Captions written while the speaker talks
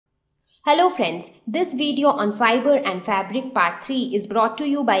Hello friends, this video on fiber and fabric part 3 is brought to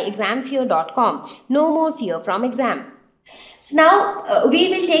you by examfear.com. No more fear from exam. So now we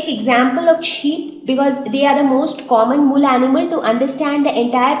will take example of sheep because they are the most common wool animal to understand the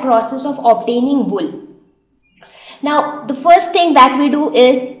entire process of obtaining wool. Now the first thing that we do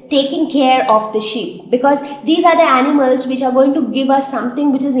is taking care of the sheep because these are the animals which are going to give us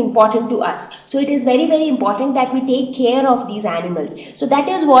something which is important to us. So it is very important that we take care of these animals. So that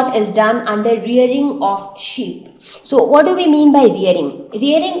is what is done under rearing of sheep. So what do we mean by rearing?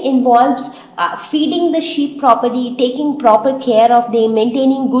 Rearing involves feeding the sheep properly, taking proper care of them,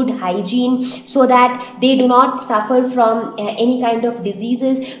 maintaining good hygiene so that they do not suffer from any kind of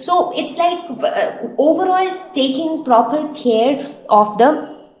diseases. So it's like overall taking proper care of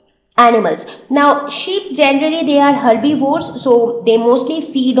the animals. Now sheep generally they are herbivores, so they mostly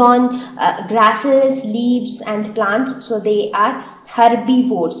feed on grasses, leaves and plants. So they are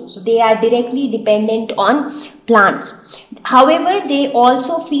herbivores, so they are directly dependent on plants. However, they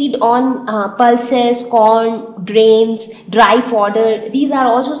also feed on pulses, corn, grains, dry fodder. These are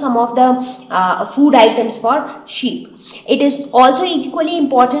also some of the food items for sheep. It is also equally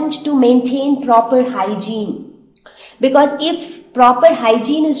important to maintain proper hygiene, because if proper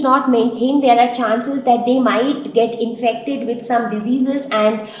hygiene is not maintained, there are chances that they might get infected with some diseases,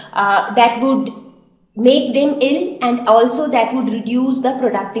 and that would make them ill, and also that would reduce the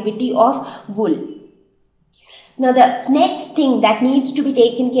productivity of wool. Now the next thing that needs to be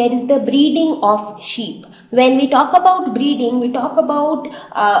taken care is the breeding of sheep. When we talk about breeding, we talk about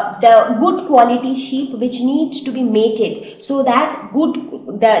the good quality sheep which needs to be mated, so that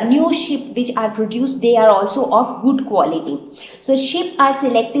the new sheep which are produced, they are also of good quality. So sheep are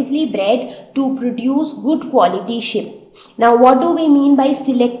selectively bred to produce good quality sheep. Now what do we mean by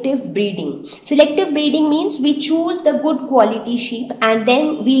selective breeding? Selective breeding means we choose the good quality sheep and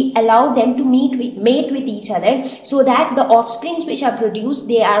then we allow them to mate with each other, so that the offsprings which are produced,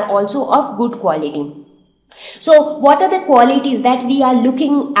 they are also of good quality. So what are the qualities that we are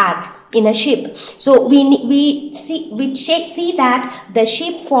looking at in a sheep? So we see that the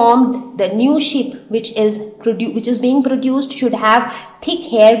sheep formed, the new sheep which is being produced, should have thick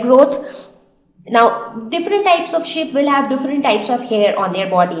hair growth. Now different types of sheep will have different types of hair on their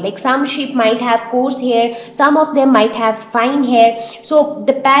body. Like some sheep might have coarse hair, some of them might have fine hair. So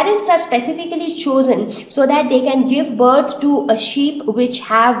the parents are specifically chosen so that they can give birth to a sheep which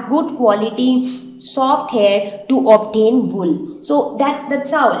have good quality soft hair to obtain wool. So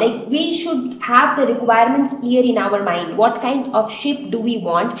that's how, like, we should have the requirements clear in our mind. What kind of sheep do we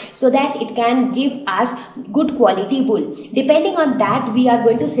want, so that it can give us good quality wool. Depending on that, we are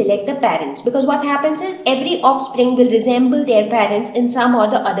going to select the parents, because what happens is every offspring will resemble their parents in some or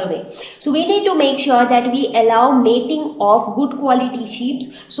the other way. So we need to make sure that we allow mating of good quality sheep,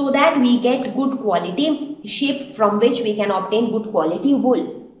 so that we get good quality sheep from which we can obtain good quality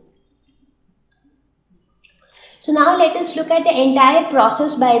wool. So now let us look at the entire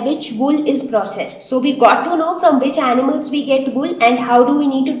process by which wool is processed. So we got to know from which animals we get wool and how do we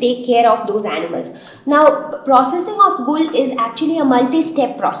need to take care of those animals. Now processing of wool is actually a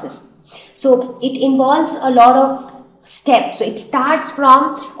multi-step process. So it involves a lot of steps. So it starts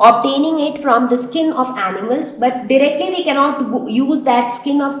from obtaining it from the skin of animals, but directly we cannot use that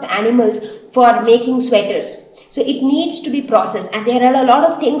skin of animals for making sweaters. So it needs to be processed, and there are a lot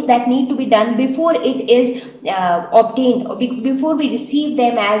of things that need to be done before it is obtained, or before we receive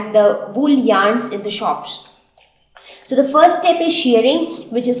them as the wool yarns in the shops. So the first step is shearing,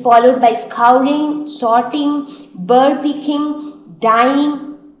 which is followed by scouring, sorting, burr picking,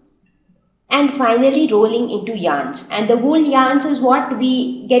 dyeing, and finally rolling into yarns. And the wool yarns is what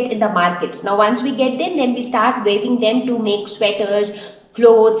we get in the markets. Now once we get them, then we start weaving them to make sweaters,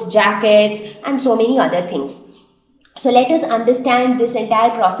 clothes, jackets, and so many other things. So let us understand this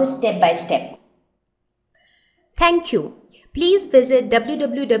entire process step by step. Thank you. Please visit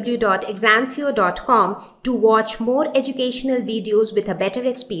www.examfear.com to watch more educational videos with a better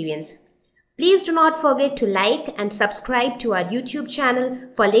experience. Please do not forget to like and subscribe to our YouTube channel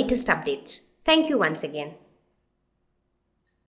for latest updates. Thank you once again.